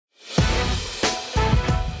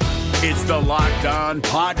It's the Locked On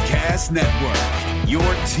Podcast Network, your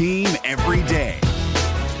team every day.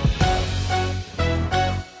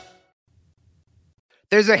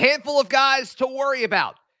 There's a handful of guys to worry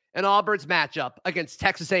about in Auburn's matchup against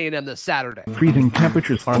Texas A&M this Saturday. Freezing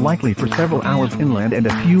temperatures are likely for several hours inland and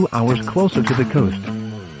a few hours closer to the coast.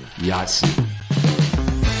 Yes.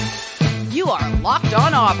 You are Locked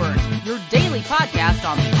On Auburn, your daily podcast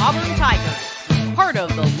on the Auburn Tigers. Part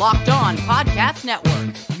of the Locked On Podcast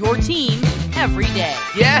Network, your team every day.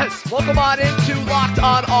 Yes, welcome on into Locked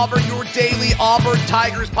On Auburn, your daily Auburn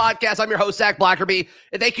Tigers podcast. I'm your host, Zach Blackerby,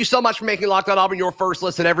 and thank you so much for making Locked On Auburn your first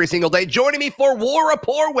listen every single day. Joining me for War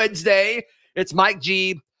Report Wednesday, it's Mike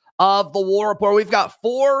G of the War Report. We've got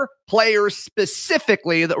 4 players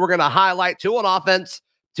specifically that we're going to highlight, 2 on offense,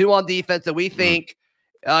 2 on defense that we think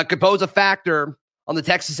could pose a factor on the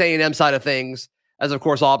Texas A&M side of things, as of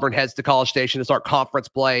course Auburn heads to College Station to start conference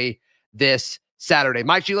play this Saturday.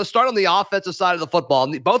 Mike G, let's start on the offensive side of the football.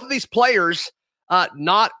 And both of these players,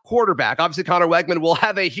 not quarterback. Obviously, Connor Wegman will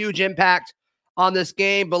have a huge impact on this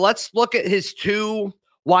game, but let's look at his 2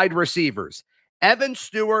 wide receivers, Evan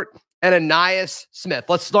Stewart and Ananias Smith.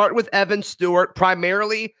 Let's start with Evan Stewart,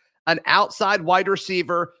 primarily an outside wide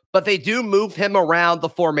receiver, but they do move him around the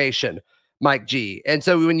formation, Mike G. And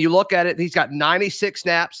so when you look at it, he's got 96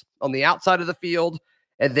 snaps on the outside of the field,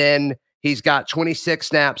 and then he's got 26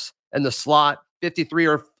 snaps in the slot, 53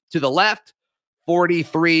 are to the left,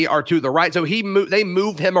 43 are to the right. So they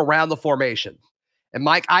moved him around the formation. And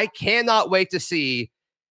Mike, I cannot wait to see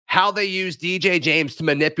how they use DJ James to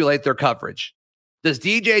manipulate their coverage. Does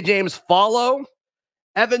DJ James follow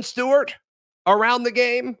Evan Stewart around the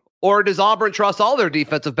game, or does Auburn trust all their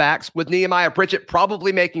defensive backs with Nehemiah Pritchett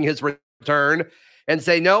probably making his return and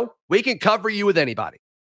say, no, we can cover you with anybody?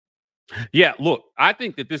 Yeah, look, I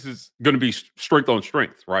think that this is going to be strength on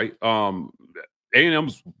strength, right?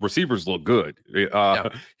 A&M's receivers look good.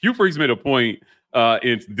 Hugh Freeze made a point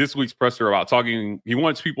in this week's presser about talking. He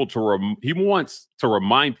wants people to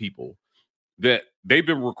remind people that they've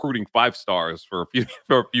been recruiting 5 stars for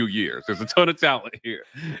a few years. There's a ton of talent here.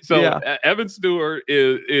 So Evan Stewart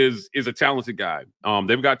is a talented guy.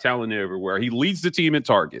 They've got talent everywhere. He leads the team in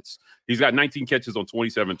targets. He's got 19 catches on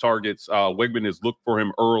 27 targets. Wegman has looked for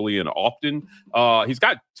him early and often. He's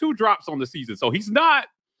got 2 drops on the season. So I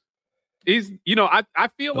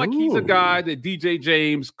feel like he's a guy that DJ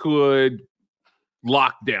James could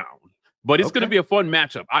lock down. But it's going to be a fun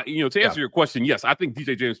matchup. To answer your question, yes, I think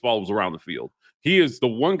DJ James follows around the field. He is the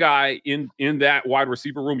one guy in that wide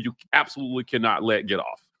receiver room you absolutely cannot let get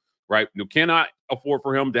off, right? You cannot afford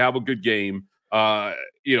for him to have a good game, and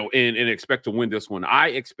expect to win this one. I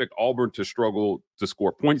expect Auburn to struggle to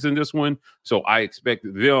score points in this one. So I expect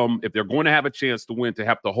them, if they're going to have a chance to win, to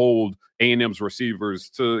have to hold A&M's receivers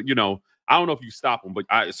to, I don't know if you stop them, but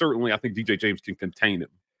I think DJ James can contain him.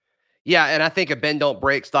 Yeah, and I think a bend don't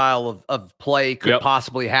break style of play could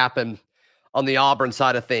possibly happen on the Auburn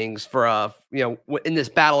side of things for in this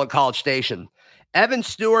battle at College Station. Evan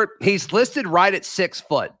Stewart, he's listed right at 6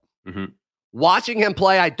 foot. Mm-hmm. Watching him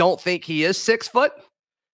play, I don't think he is 6 foot,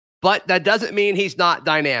 but that doesn't mean he's not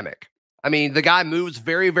dynamic. I mean, the guy moves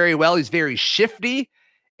very, very well. He's very shifty,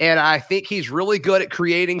 and I think he's really good at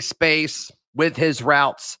creating space with his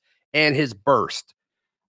routes and his burst.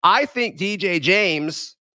 I think DJ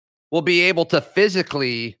James will be able to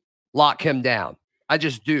physically lock him down. I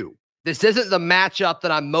just do. This isn't the matchup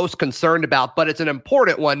that I'm most concerned about, but it's an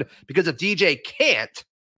important one because if DJ can't,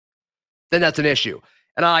 then that's an issue.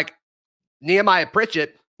 And I like Nehemiah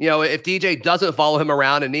Pritchett, if DJ doesn't follow him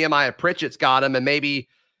around and Nehemiah Pritchett's got him, and maybe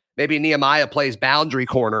Nehemiah plays boundary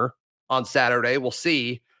corner on Saturday, we'll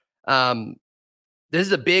see. This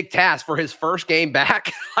is a big task for his first game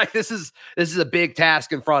back. This is a big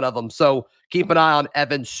task in front of him. So keep an eye on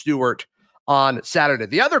Evan Stewart on Saturday.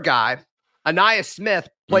 The other guy, Ananias Smith,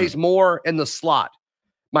 plays more in the slot.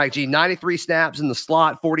 Mike G, 93 snaps in the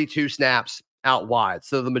slot, 42 snaps out wide.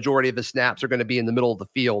 So the majority of his snaps are going to be in the middle of the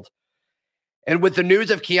field. And with the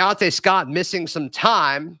news of Keontae Scott missing some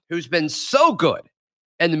time, who's been so good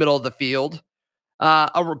in the middle of the field,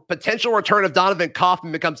 a potential return of Donovan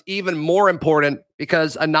Kaufman becomes even more important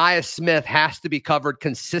because Ananias Smith has to be covered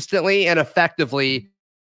consistently and effectively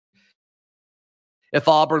if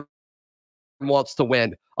Auburn wants to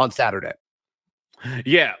win on Saturday.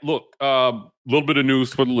 Yeah, look, little bit of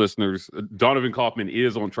news for the listeners. Donovan Kaufman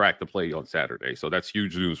is on track to play on Saturday, so that's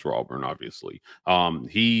huge news for Auburn, obviously.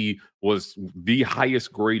 He was the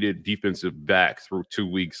highest graded defensive back through 2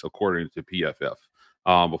 weeks, according to PFF.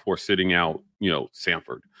 before sitting out,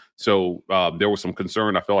 Sanford. So there was some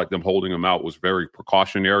concern. I felt like them holding him out was very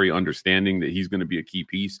precautionary, understanding that he's going to be a key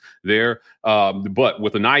piece there. But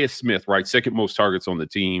with Anais Smith, right, second most targets on the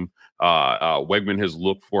team, Wegman has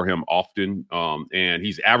looked for him often, and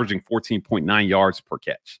he's averaging 14.9 yards per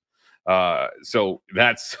catch. So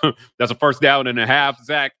that's a first down and a half,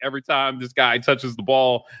 Zach, every time this guy touches the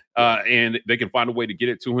ball, and they can find a way to get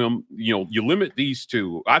it to him. You limit these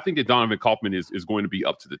two. I think that Donovan Kaufman is going to be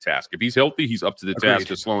up to the task. If he's healthy, he's up to the task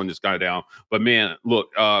of slowing this guy down. But man, look,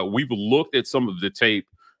 we've looked at some of the tape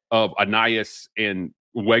of Anais and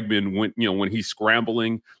Wegman when he's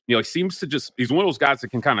scrambling. He seems to he's one of those guys that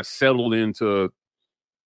can kind of settle into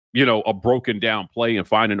a broken down play and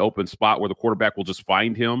find an open spot where the quarterback will just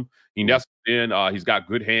find him. He nestles in. He's got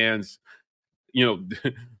good hands. I'm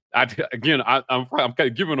kind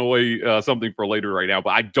of giving away something for later right now,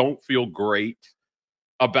 but I don't feel great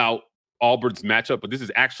about Auburn's matchup. But this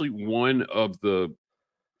is actually one of the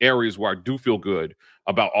areas where I do feel good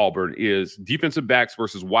about Auburn is defensive backs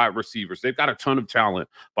versus wide receivers. They've got a ton of talent,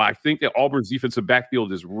 but I think that Auburn's defensive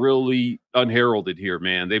backfield is really unheralded here,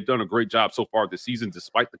 man. They've done a great job so far this season,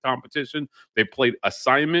 despite the competition. They played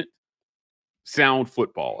assignment sound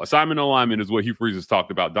football. Assignment alignment is what Hugh Freeze has talked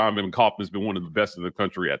about. Donovan Kaufman's been one of the best in the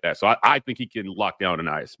country at that. So I think he can lock down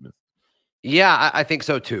Anais Smith. Yeah, I think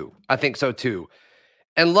so too.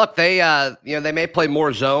 And look, they may play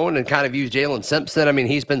more zone and kind of use Jalen Simpson. I mean,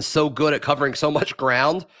 he's been so good at covering so much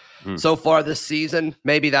ground so far this season.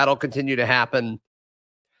 Maybe that'll continue to happen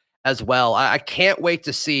as well. I can't wait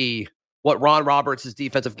to see what Ron Roberts'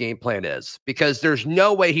 defensive game plan is, because there's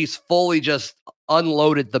no way he's fully just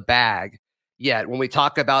unloaded the bag yet when we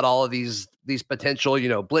talk about all of these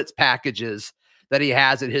potential, blitz packages that he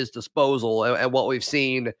has at his disposal and what we've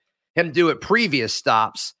seen him do at previous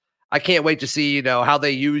stops. I can't wait to see, how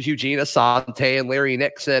they use Eugene Asante and Larry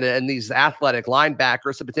Nixon and these athletic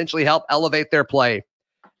linebackers to potentially help elevate their play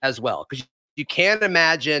as well. Because you can't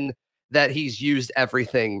imagine that he's used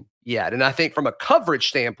everything yet. And I think from a coverage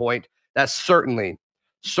standpoint, that's certainly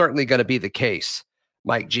going to be the case,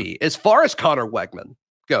 Mike G. As far as Connor Wegman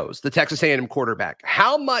goes, the Texas A&M quarterback,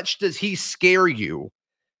 how much does he scare you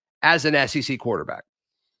as an SEC quarterback?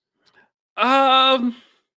 I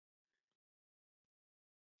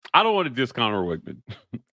don't want to diss Connor Wegman,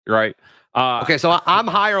 right? Okay, so I'm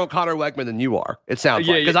higher on Connor Wegman than you are, it sounds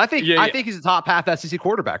like. Because I think he's a top half SEC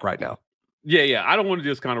quarterback right now. Yeah. I don't want to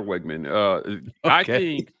diss Connor Wegman. Okay. I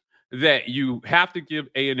think that you have to give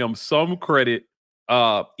A&M some credit,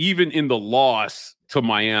 even in the loss to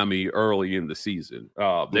Miami early in the season.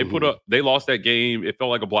 They lost that game. It felt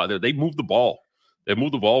like a block there. They moved the ball. They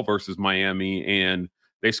moved the ball versus Miami, and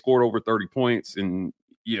they scored over 30 points. And,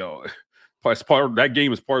 as part of that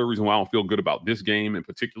game is part of the reason why I don't feel good about this game in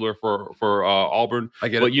particular for Auburn. I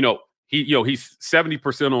get it. He's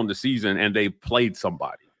 70% on the season, and they played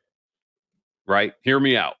somebody. Right? Hear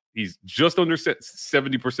me out. He's just under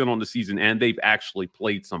 70% on the season, and they've actually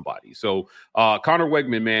played somebody. So Connor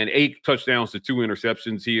Wegman, man, 8 touchdowns to 2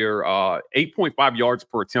 interceptions here. 8.5 yards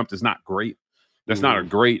per attempt is not great. That's not a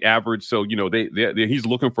great average. So he's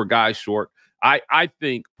looking for guys short. I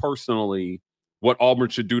think personally, what Auburn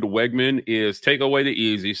should do to Wegman is take away the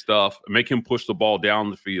easy stuff, make him push the ball down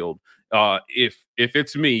the field. If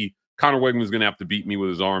it's me, Connor Wegman's going to have to beat me with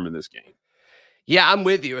his arm in this game. Yeah, I'm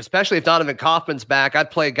with you, especially if Donovan Kaufman's back. I'd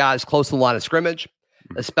play guys close to the line of scrimmage,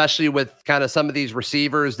 especially with kind of some of these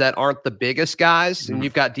receivers that aren't the biggest guys. And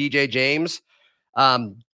you've got DJ James.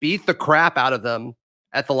 Beat the crap out of them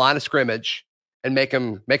at the line of scrimmage and make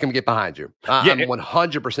him get behind you. I'm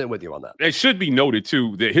 100% with you on that. It should be noted,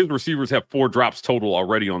 too, that his receivers have 4 drops total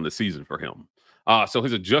already on the season for him. So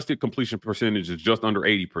his adjusted completion percentage is just under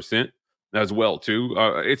 80% as well, too.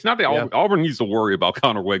 It's not that Auburn needs to worry about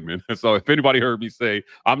Connor Wegman. So if anybody heard me say,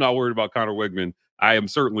 I'm not worried about Connor Wegman, I am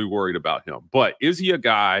certainly worried about him. But is he a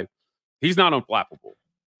guy? He's not unflappable.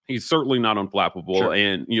 He's certainly not unflappable. Sure.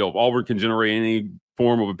 And, if Auburn can generate any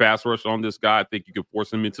form of a pass rush on this guy, I think you can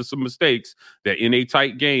force him into some mistakes that in a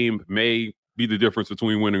tight game may be the difference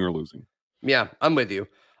between winning or losing. Yeah, I'm with you.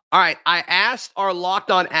 All right. I asked our Locked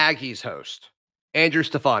On Aggies host, Andrew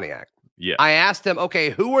Stefaniak. Yeah. I asked him,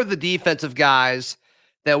 okay, who are the defensive guys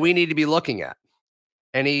that we need to be looking at?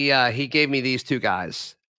 And he gave me these 2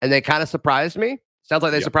 guys, and they kind of surprised me. Sounds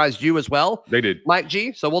like they surprised you as well. They did. Mike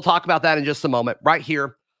G. So we'll talk about that in just a moment right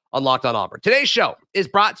here on Locked On Auburn. Today's show is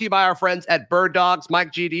brought to you by our friends at Bird Dogs.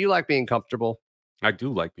 Mike G, do you like being comfortable? I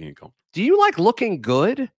do like being comfortable. Do you like looking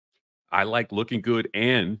good? I like looking good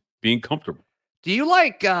and being comfortable. Do you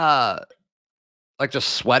like just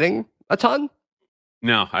sweating a ton?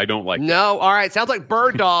 No, I don't like No. All right. Sounds like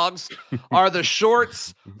bird dogs are the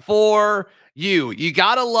shorts for you. You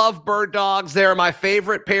got to love bird dogs. They're my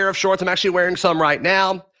favorite pair of shorts. I'm actually wearing some right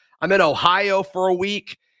now. I'm in Ohio for a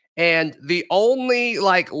week. And the only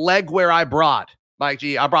leg wear I brought, Mike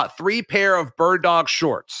G, I brought 3 pair of bird dog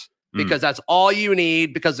shorts because that's all you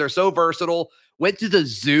need because they're so versatile. Went to the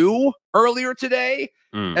zoo earlier today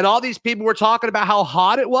and all these people were talking about how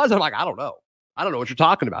hot it was. I'm like, I don't know. I don't know what you're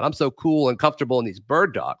talking about. I'm so cool and comfortable in these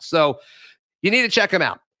bird dogs. So you need to check them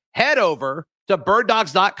out. Head over to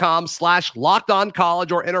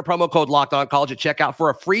birddogs.com/lockedoncollege or enter promo code lockedoncollege at checkout for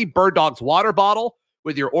a free Bird Dogs water bottle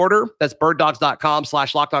with your order. That's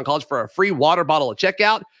birddogs.com/lockedoncollege for a free water bottle at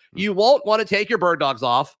checkout. You won't want to take your bird dogs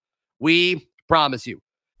off. We promise you.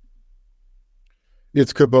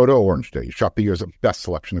 It's Kubota Orange Day. Shop the year's best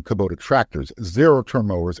selection of Kubota tractors, zero-turn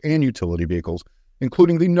mowers, and utility vehicles,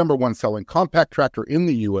 including the #1 selling compact tractor in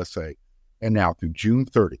the USA. And now through June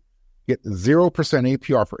 30, get 0%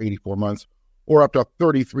 APR for 84 months or up to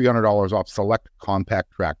 $3,300 off select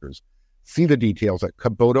compact tractors. See the details at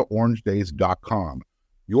KubotaOrangeDays.com.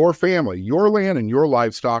 Your family, your land, and your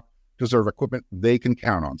livestock deserve equipment they can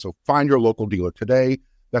count on. So find your local dealer today.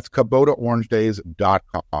 That's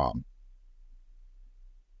KubotaOrangeDays.com.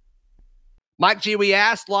 Mike G, we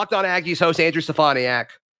asked Locked On Aggies host Andrew Stefaniak.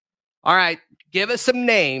 All right, give us some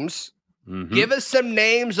names. Give us some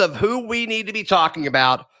names of who we need to be talking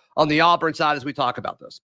about on the Auburn side as we talk about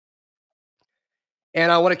this.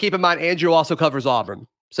 And I want to keep in mind, Andrew also covers Auburn.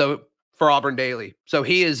 So for Auburn Daily. So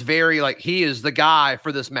he is he is the guy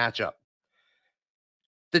for this matchup.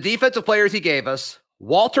 The defensive players he gave us,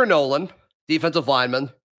 Walter Nolan, defensive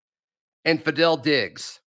lineman, and Fidel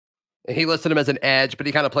Diggs. And he listed him as an edge, but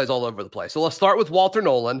he kind of plays all over the place. So let's start with Walter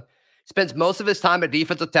Nolan. Spends most of his time at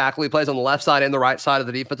defensive tackle. He plays on the left side and the right side of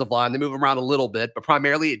the defensive line. They move him around a little bit, but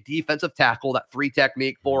primarily at defensive tackle, that 3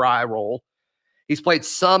 technique, 4-eye roll. He's played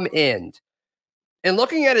some end. And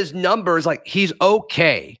looking at his numbers, he's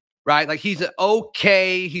okay, right? He's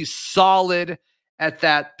okay. He's solid at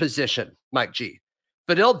that position, Mike G.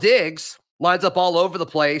 Fidel Diggs lines up all over the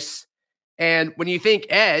place. And when you think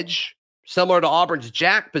edge, similar to Auburn's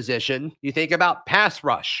jack position, you think about pass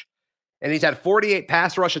rush. And he's had 48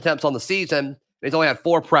 pass rush attempts on the season. And he's only had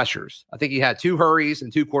 4 pressures. I think he had 2 hurries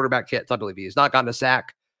and 2 quarterback hits. I believe he has not gotten a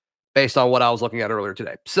sack based on what I was looking at earlier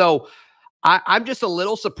today. So I'm just a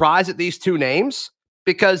little surprised at these 2 names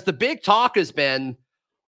because the big talk has been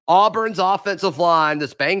Auburn's offensive line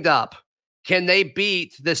that's banged up. Can they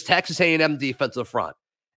beat this Texas A&M defensive front?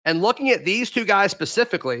 And looking at these 2 guys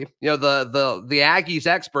specifically, the Aggies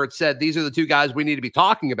experts said these are the 2 guys we need to be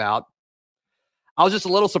talking about. I was just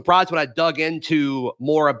a little surprised when I dug into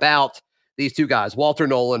more about these 2 guys, Walter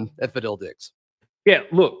Nolan and Fidel Diggs. Yeah,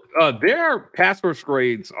 look, their pass rush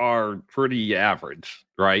grades are pretty average,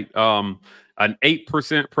 right? An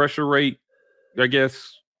 8% pressure rate, I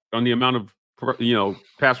guess, on the amount of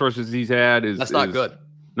pass rushes he's had is not good,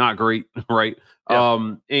 not great, right?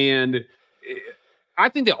 Yeah. And I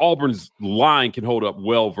think that Auburn's line can hold up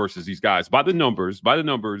well versus these guys by the numbers.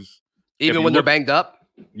 Even when they're banged up.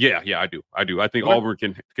 Yeah, I do. I think Auburn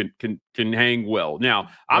can hang well. Now,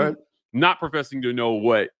 I'm not professing to know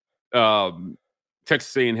what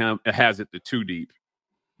Texas A&M has at the 2 deep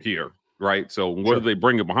here, right? So what do they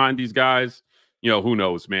bring behind these guys? Who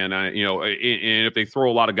knows, man? And if they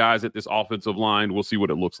throw a lot of guys at this offensive line, we'll see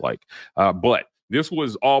what it looks like. But this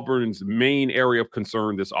was Auburn's main area of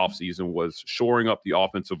concern this offseason was shoring up the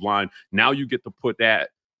offensive line. Now you get to put that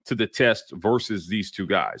to the test versus these 2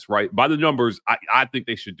 guys, right? By the numbers, I think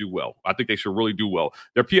they should do well. I think they should really do well.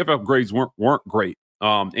 Their PFF grades weren't great.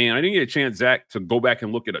 And I didn't get a chance, Zach, to go back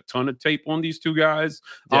and look at a ton of tape on these 2 guys.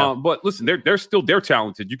 Yeah. But listen, they're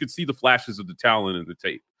talented. You can see the flashes of the talent in the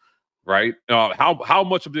tape, right? How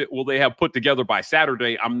much of it will they have put together by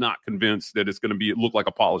Saturday? I'm not convinced that it's going to look like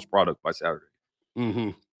a polished product by Saturday. Mm-hmm.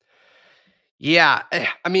 Yeah,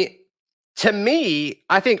 I mean, to me,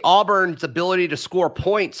 I think Auburn's ability to score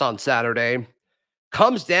points on Saturday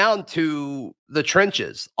comes down to the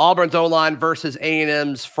trenches. Auburn's O-line versus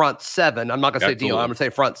A&M's front 7. I'm not going to say D-line. I'm going to say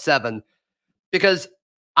front 7 because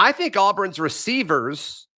I think Auburn's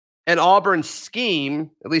receivers and Auburn's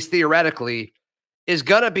scheme, at least theoretically, is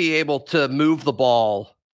going to be able to move the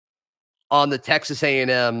ball on the Texas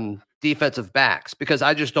A&M defensive backs because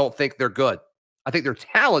I just don't think they're good. I think they're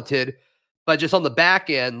talented, but just on the back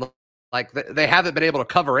end, they haven't been able to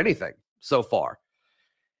cover anything so far.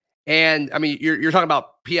 And I mean, you're talking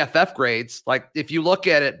about PFF grades. If you look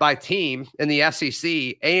at it by team in the SEC,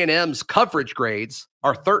 A&M's coverage grades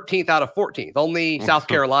are 13th out of 14th. Only South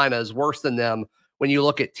Carolina is worse than them when you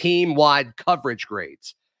look at team-wide coverage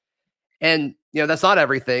grades. And, that's not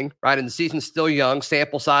everything, right? And the season's still young.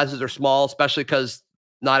 Sample sizes are small, especially because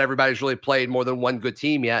not everybody's really played more than one good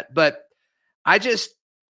team yet. But it's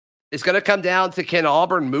going to come down to, can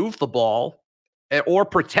Auburn move the ball or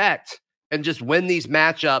protect and just win these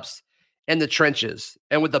matchups in the trenches?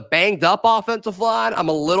 And with the banged up offensive line, I'm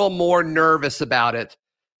a little more nervous about it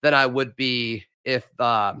than I would be if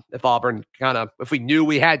Auburn if we knew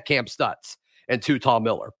we had Cam Stutz and Tall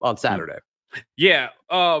Miller on Saturday. Yeah.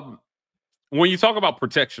 When you talk about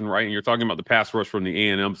protection, right, and you're talking about the pass rush from the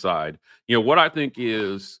A&M side, what I think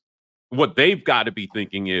is what they've got to be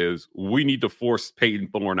thinking is we need to force Peyton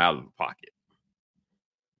Thorne out of the pocket.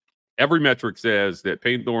 Every metric says that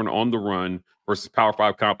Peyton Thorne on the run versus Power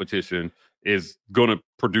 5 competition is going to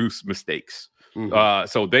produce mistakes. Mm-hmm.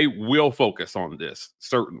 So they will focus on this,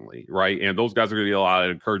 certainly, right? And those guys are going to get a lot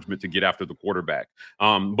of encouragement to get after the quarterback.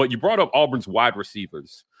 But you brought up Auburn's wide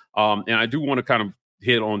receivers, and I do want to kind of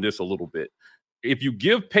hit on this a little bit. If you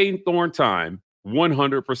give Peyton Thorne time,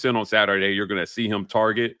 100% on Saturday, you're going to see him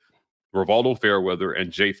target Rivaldo Fairweather and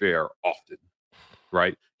Jay Fair often,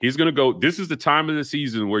 right? He's going to go. This is the time of the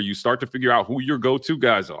season where you start to figure out who your go-to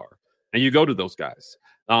guys are, and you go to those guys.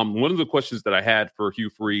 One of the questions that I had for Hugh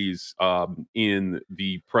Freeze in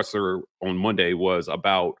the presser on Monday was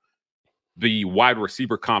about the wide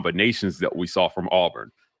receiver combinations that we saw from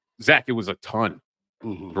Auburn. Zach, it was a ton.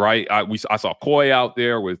 Mm-hmm. Right, I saw Coy out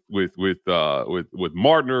there with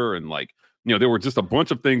Martner, and there were just a bunch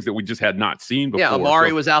of things that we just had not seen before. Yeah,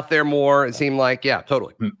 Amari was out there more. It seemed like,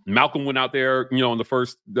 totally. Malcolm went out there, in the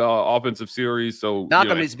first offensive series. So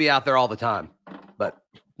Malcolm needs to be out there all the time, but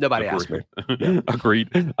nobody asked me. Agreed.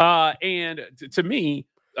 And to me,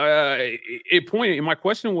 it pointed. My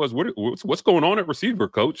question was, what's going on at receiver,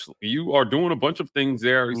 Coach? You are doing a bunch of things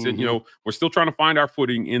there. He said, we're still trying to find our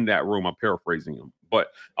footing in that room. I'm paraphrasing him,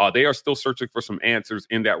 but they are still searching for some answers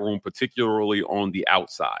in that room, particularly on the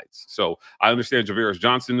outsides. So I understand Javarius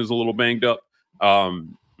Johnson is a little banged up,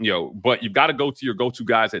 but you've got to go to your go-to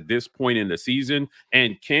guys at this point in the season.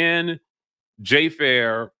 And can Jay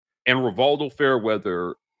Fair and Rivaldo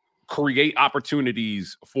Fairweather create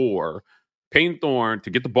opportunities for Peyton Thorne to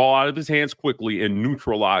get the ball out of his hands quickly and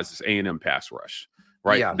neutralize this A&M pass rush,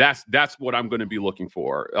 right? Yeah. That's what I'm going to be looking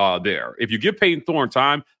for there. If you give Peyton Thorne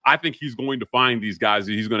time, I think he's going to find these guys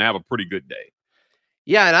and he's going to have a pretty good day.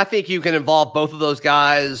 Yeah, and I think you can involve both of those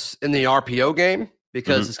guys in the RPO game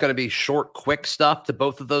because it's going to be short, quick stuff to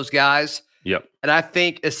both of those guys. Yep. And I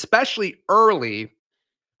think especially early,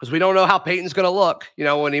 because we don't know how Peyton's going to look.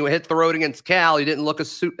 When he hit the road against Cal, he didn't look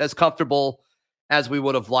as comfortable as we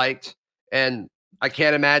would have liked. And I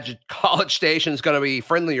can't imagine College Station is going to be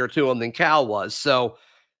friendlier to him than Cal was. So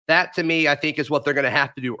that, to me, I think is what they're going to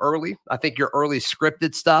have to do early. I think your early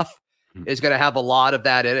scripted stuff is going to have a lot of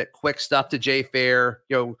that in it. Quick stuff to Jay Fair.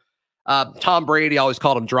 Tom Brady always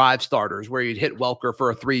called them drive starters, where you'd hit Welker for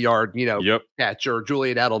a 3-yard, catch, or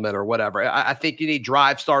Julian Edelman or whatever. I think you need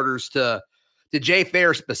drive starters to Jay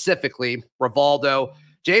Fair specifically. Rivaldo.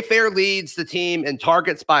 Jay Fair leads the team in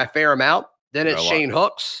targets by a fair amount. Then it's Shane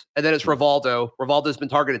Hooks, and then it's Rivaldo. Rivaldo's been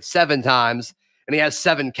targeted 7 times, and he has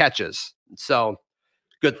 7 catches. So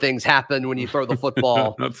good things happen when you throw the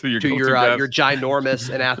football to your ginormous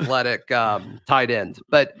and athletic tight end.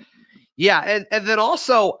 But, yeah, and then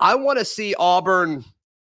also I want to see Auburn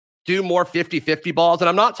do more 50-50 balls. And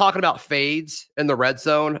I'm not talking about fades in the red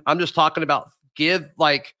zone. I'm just talking about give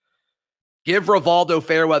Rivaldo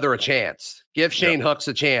Fairweather a chance. Give Shane Hooks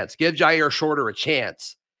a chance. Give Jair Shorter a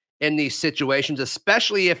chance. In these situations,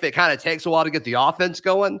 especially if it kind of takes a while to get the offense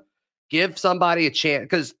going, give somebody a chance.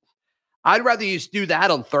 Because I'd rather you do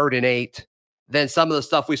that on 3rd and 8 than some of the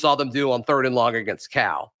stuff we saw them do on 3rd and long against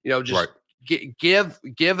Cal. Give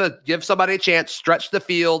somebody a chance, stretch the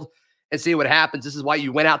field, and see what happens. This is why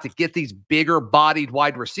you went out to get these bigger bodied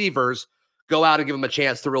wide receivers. Go out and give them a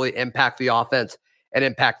chance to really impact the offense and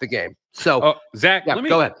impact the game. So, Zach, let me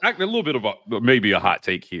go ahead. A little bit of maybe a hot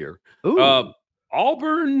take here.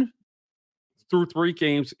 Auburn, through 3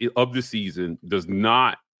 games of the season, does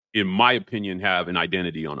not, in my opinion, have an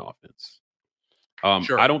identity on offense.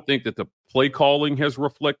 Sure. I don't think that the play calling has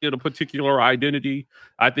reflected a particular identity.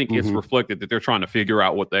 I think it's reflected that they're trying to figure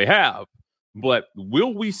out what they have. But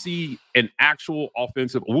will we see an actual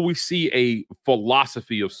offensive? Will we see a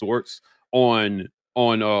philosophy of sorts on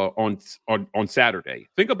Saturday?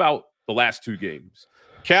 Think about the last 2 games.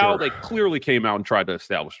 Cal, they clearly came out and tried to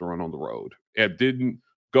establish a run on the road. It didn't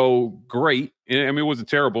go great. I mean, it wasn't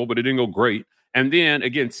terrible, but it didn't go great. And then,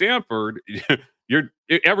 again, Samford,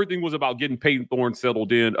 everything was about getting Peyton Thorne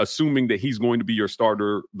settled in, assuming that he's going to be your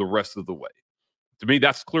starter the rest of the way. To me,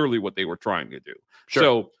 that's clearly what they were trying to do. Sure.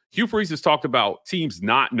 So Hugh Freeze has talked about teams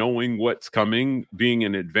not knowing what's coming being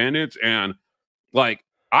an advantage. And like,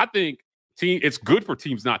 I think it's good for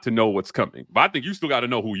teams not to know what's coming, but I think you still got to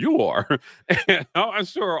know who you are. And I'm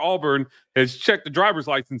sure Auburn has checked the driver's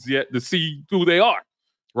license yet to see who they are.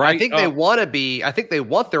 Right. I think they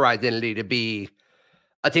want their identity to be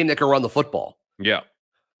a team that can run the football. Yeah.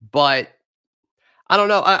 But I don't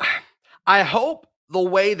know. I hope the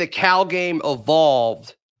way the Cal game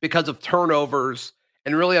evolved because of turnovers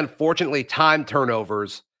and really unfortunately time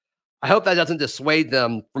turnovers, I hope that doesn't dissuade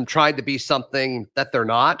them from trying to be something that they're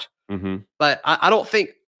not. Mm-hmm. But I don't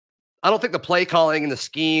think the play calling and the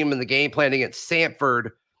scheme and the game planning at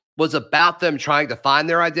Samford was about them trying to find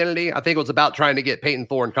their identity. I think it was about trying to get Peyton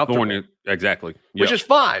Thorne comfortable. Exactly. Yep. Which is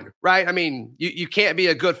fine, right? I mean, you can't be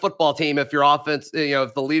a good football team if your offense,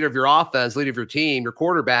 if the leader of your offense, leader of your team, your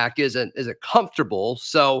quarterback isn't comfortable.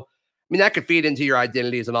 So, I mean, that could feed into your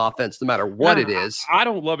identity as an offense, no matter what it is. I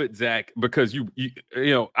don't love it, Zach, because you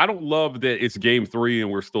I don't love that it's game 3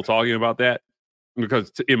 and we're still talking about that.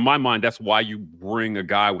 Because in my mind, that's why you bring a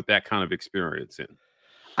guy with that kind of experience in.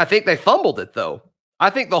 I think they fumbled it, though. I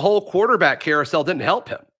think the whole quarterback carousel didn't help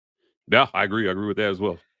him. Yeah, I agree. I agree with that as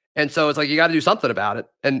well. And so it's like you got to do something about it.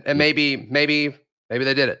 And maybe they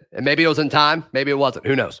did it. And maybe it was in time. Maybe it wasn't.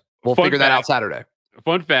 Who knows? We'll figure that out Saturday.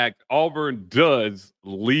 Fun fact, Auburn does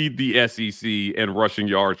lead the SEC in rushing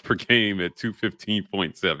yards per game at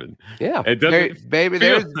 215.7. Yeah. It doesn't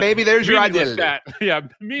there's your identity. Stat. Yeah,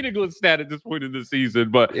 meaningless stat at this point in the season,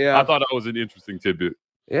 but yeah. I thought that was an interesting tidbit.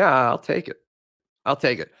 Yeah, I'll take it. All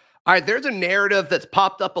right, there's a narrative that's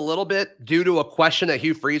popped up a little bit due to a question that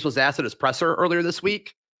Hugh Freeze was asked at his presser earlier this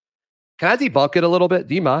week. Can I debunk it a little bit?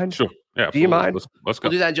 Do you mind? Sure. Yeah. Do you mind? Let's go.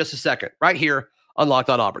 We'll do that in just a second. Right here on Locked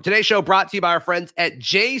on Auburn. Today's show brought to you by our friends at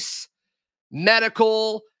Jace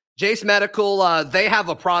Medical. Jace Medical, they have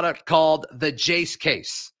a product called the Jace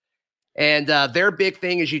Case. And their big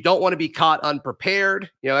thing is you don't want to be caught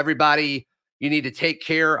unprepared. Everybody, you need to take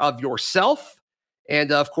care of yourself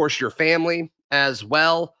and, of course, your family as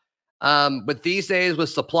well. But these days with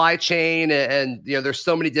supply chain and there's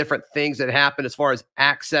so many different things that happen as far as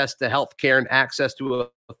access to healthcare and access to a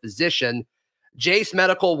physician. Jace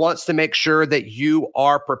Medical wants to make sure that you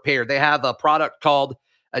are prepared. They have a product called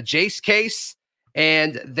a Jace Case,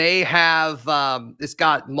 and they have it's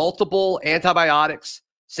got multiple antibiotics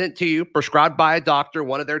sent to you, prescribed by a doctor,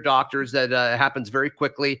 one of their doctors, that happens very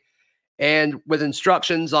quickly, and with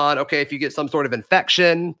instructions on, okay, if you get some sort of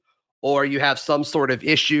infection or you have some sort of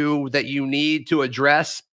issue that you need to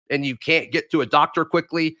address and you can't get to a doctor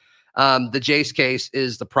quickly, the Jace Case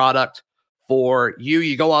is the product for you.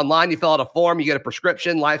 You go online, you fill out a form, you get a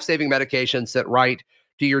prescription, life-saving medication sent right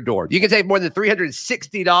to your door. You can save more than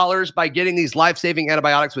 $360 by getting these life-saving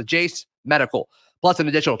antibiotics with Jace Medical, plus an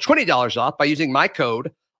additional $20 off by using my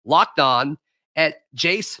code LOCKEDON at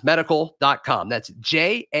jacemedical.com. That's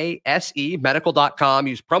JASE medical.com.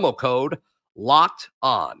 Use promo code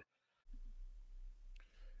LOCKEDON.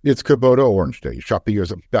 It's Kubota Orange Day. Shop the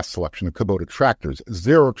year's best selection of Kubota tractors,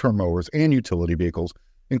 zero-turn mowers, and utility vehicles,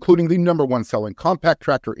 including the #1 selling compact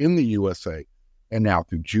tractor in the USA. And now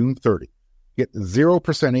through June 30, get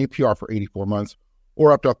 0% APR for 84 months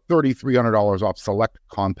or up to $3,300 off select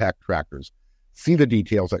compact tractors. See the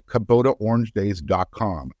details at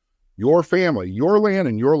KubotaOrangeDays.com. Your family, your land,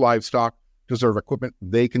 and your livestock deserve equipment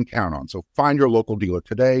they can count on. So find your local dealer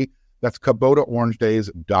today. That's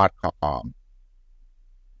KubotaOrangeDays.com.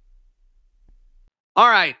 All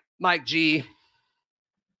right, Mike G.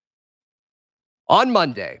 On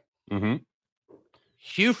Monday,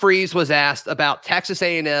 Hugh Freeze was asked about Texas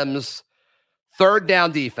A&M's third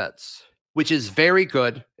down defense, which is very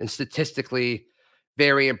good and statistically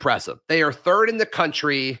very impressive. They are third in the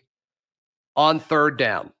country on third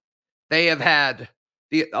down. They have had,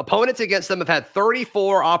 the opponents against them have had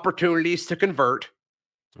 34 opportunities to convert,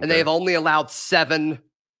 and they have only allowed 7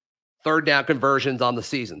 third down conversions on the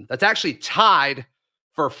season. That's actually tied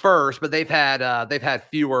for first, but they've had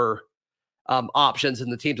fewer options in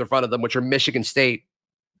the teams in front of them, which are Michigan State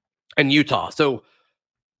and Utah. So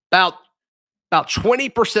about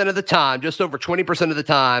 20% of the time, just over 20% of the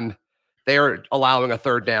time, they are allowing a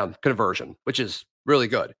third down conversion, which is really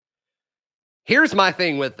good. Here's my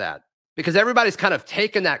thing with that, because everybody's kind of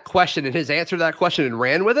taken that question and his answer to that question and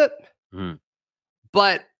ran with it.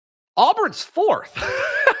 But Auburn's fourth.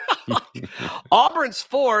 Auburn's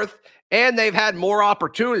fourth, and they've had more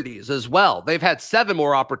opportunities as well. They've had 7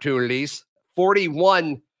 more opportunities,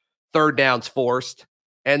 41 third downs forced,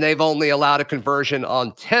 and they've only allowed a conversion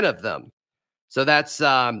on 10 of them. So that's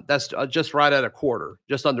just right at a quarter,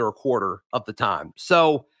 just under a quarter of the time.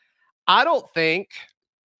 So I don't think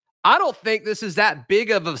I don't think this is that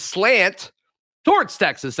big of a slant towards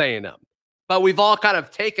Texas A&M. But we've all kind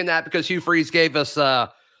of taken that because Hugh Freeze gave us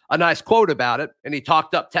a nice quote about it, and he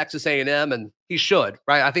talked up Texas A&M, and he should,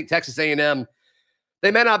 right? I think Texas A&M,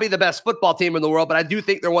 they may not be the best football team in the world, but I do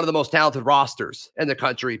think they're one of the most talented rosters in the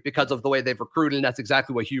country because of the way they've recruited, and that's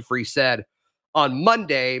exactly what Hugh Freeze said on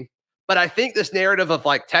Monday. But I think this narrative of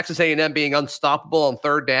like Texas A&M being unstoppable on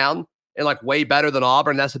third down and like way better than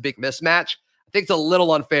Auburn, that's a big mismatch. I think it's a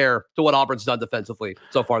little unfair to what Auburn's done defensively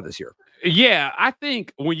so far this year. Yeah, I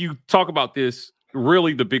think when you talk about this,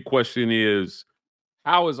 really the big question is,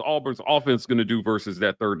 how is Auburn's offense going to do versus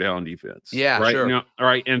that third down defense? Yeah, right? sure. All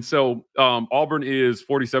right. And so Auburn is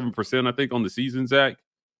 47%, I think, on the season, Zach,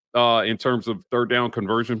 in terms of third down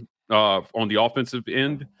conversion on the offensive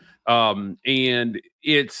end. And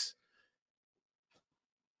it's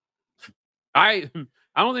I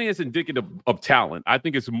don't think it's indicative of talent. I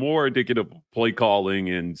think it's more indicative of play calling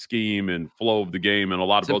and scheme and flow of the game and a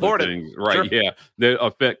lot of other things, right? Sure. Yeah, that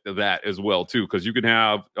affect that as well too, because you can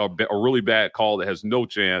have a really bad call that has no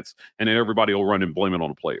chance, and then everybody will run and blame it on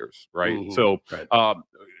the players, right? Mm-hmm. So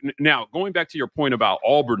now going back to your point about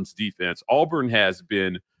Auburn's defense, Auburn has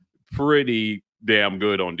been pretty damn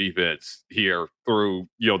good on defense here through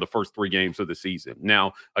the first 3 games of the season.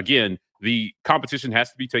 Now, again, the competition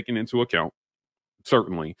has to be taken into account.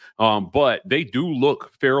 Certainly. But they do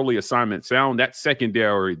look fairly assignment sound. That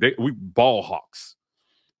secondary, we ball hawks.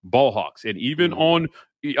 And even on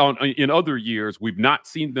in other years, we've not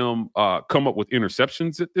seen them come up with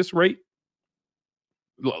interceptions at this rate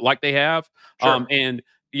like they have. Sure. And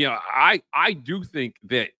I do think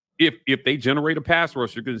that if they generate a pass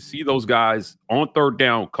rush, you're going to see those guys on third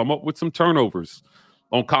down come up with some turnovers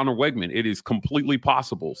on Connor Wegman. It is completely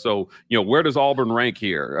possible. So, where does Auburn rank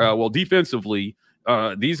here? Well, defensively,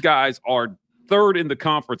 these guys are third in the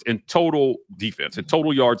conference in total defense and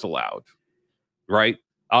total yards allowed, right?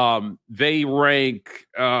 They rank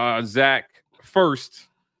Zach first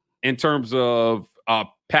in terms of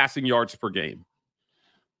passing yards per game,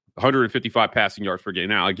 155 passing yards per game.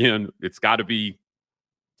 Now, again, it's got to be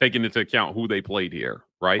taken into account who they played here,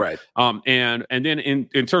 right? And then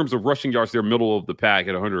in terms of rushing yards, they're middle of the pack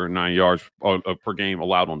at 109 yards per game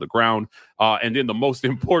allowed on the ground. And then the most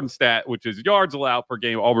important stat, which is yards allowed per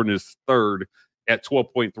game, Auburn is third at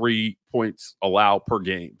 12.3 points allowed per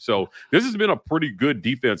game. So this has been a pretty good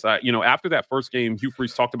defense. After that first game, Hugh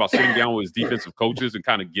Freeze talked about sitting down with his defensive coaches and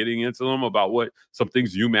kind of getting into them about what some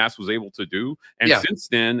things UMass was able to do. And since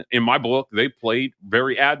then, in my book, they played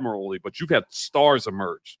very admirably, but you've had stars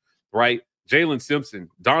emerge, right? Jalen Simpson,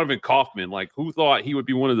 Donovan Kaufman, like who thought he would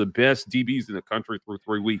be one of the best DBs in the country through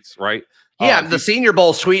 3 weeks, right? Yeah, the Senior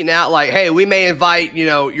Bowl tweeting out like, hey, we may invite,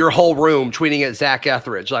 your whole room, tweeting at Zach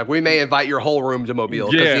Etheridge. Like, we may invite your whole room to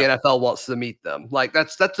Mobile because the NFL wants to meet them. Like, and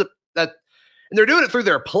they're doing it through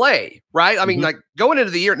their play, right? I mean, like going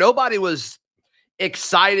into the year, nobody was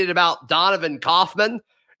excited about Donovan Kaufman.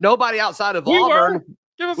 Nobody outside of Auburn.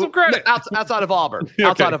 Give us some credit. Outside of Auburn.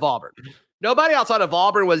 Outside of Auburn. Nobody outside of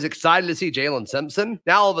Auburn was excited to see Jalen Simpson.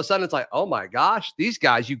 Now, all of a sudden, it's like, oh, my gosh, these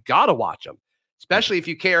guys, you got to watch them, especially if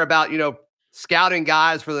you care about, scouting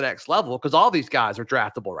guys for the next level, because all these guys are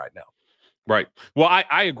draftable right now. Right. Well,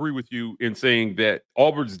 I agree with you in saying that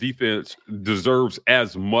Auburn's defense deserves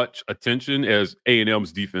as much attention as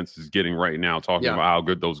A&M's defense is getting right now, talking about how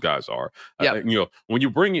good those guys are. When you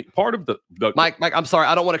bring it, part of the Mike, I'm sorry,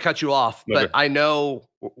 I don't want to cut you off, but I know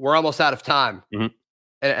we're almost out of time. Mm-hmm.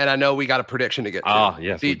 And I know we got a prediction to get to.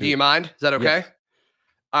 Yes. Do you mind? Is that okay? Yes.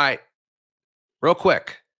 All right. Real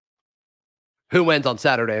quick. Who wins on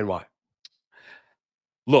Saturday and why?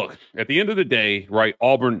 Look, at the end of the day, right,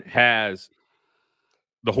 Auburn has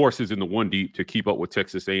the horses in the one deep to keep up with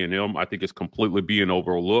Texas A&M. I think it's completely being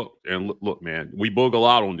overlooked. And look, man, we boog a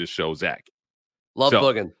lot on this show, Zach. Love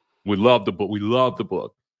booging. We love the book. We love the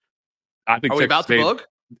book. I think. Are we about to boog?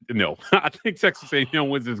 No. I think Texas A&M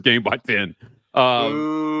wins this game by 10.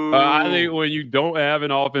 I think when you don't have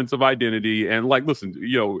an offensive identity, and listen,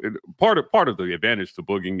 part of the advantage to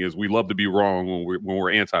booging is we love to be wrong when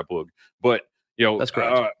we're anti-boog. But that's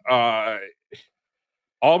correct.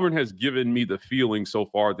 Auburn has given me the feeling so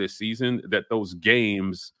far this season that those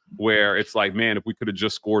games where it's like, man, if we could have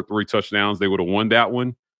just scored 3 touchdowns, they would have won that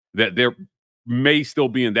one. That they're may still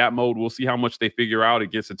be in that mode. We'll see how much they figure out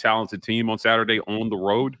against a talented team on Saturday on the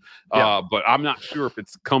road. But I'm not sure if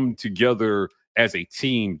it's come together as a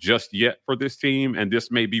team just yet for this team. And this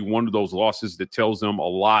may be one of those losses that tells them a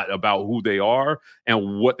lot about who they are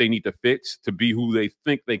and what they need to fix to be who they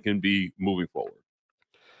think they can be moving forward.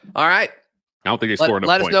 All right. I don't think they scored enough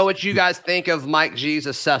points. Let us know what you guys think of Mike G's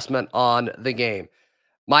assessment on the game.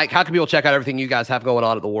 Mike, how can people check out everything you guys have going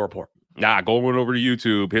on at the War Report? Go on over to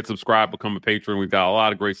YouTube, hit subscribe, become a patron. We've got a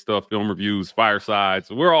lot of great stuff, film reviews, firesides.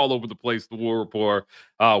 So we're all over the place, the War Report,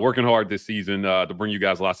 working hard this season to bring you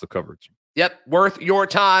guys lots of coverage. Yep, worth your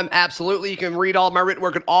time, absolutely. You can read all my written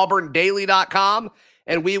work at auburndaily.com,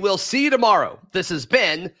 and we will see you tomorrow. This has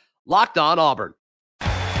been Locked On Auburn.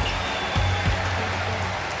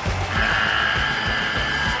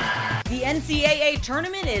 The NCAA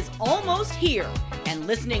tournament is almost here, and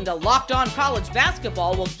listening to Locked On College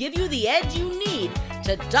Basketball will give you the edge you need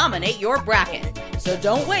to dominate your bracket. So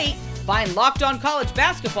don't wait. Find Locked On College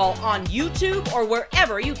Basketball on YouTube or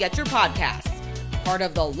wherever you get your podcasts. Part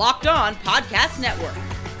of the Locked On Podcast Network.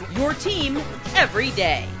 Your team every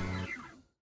day.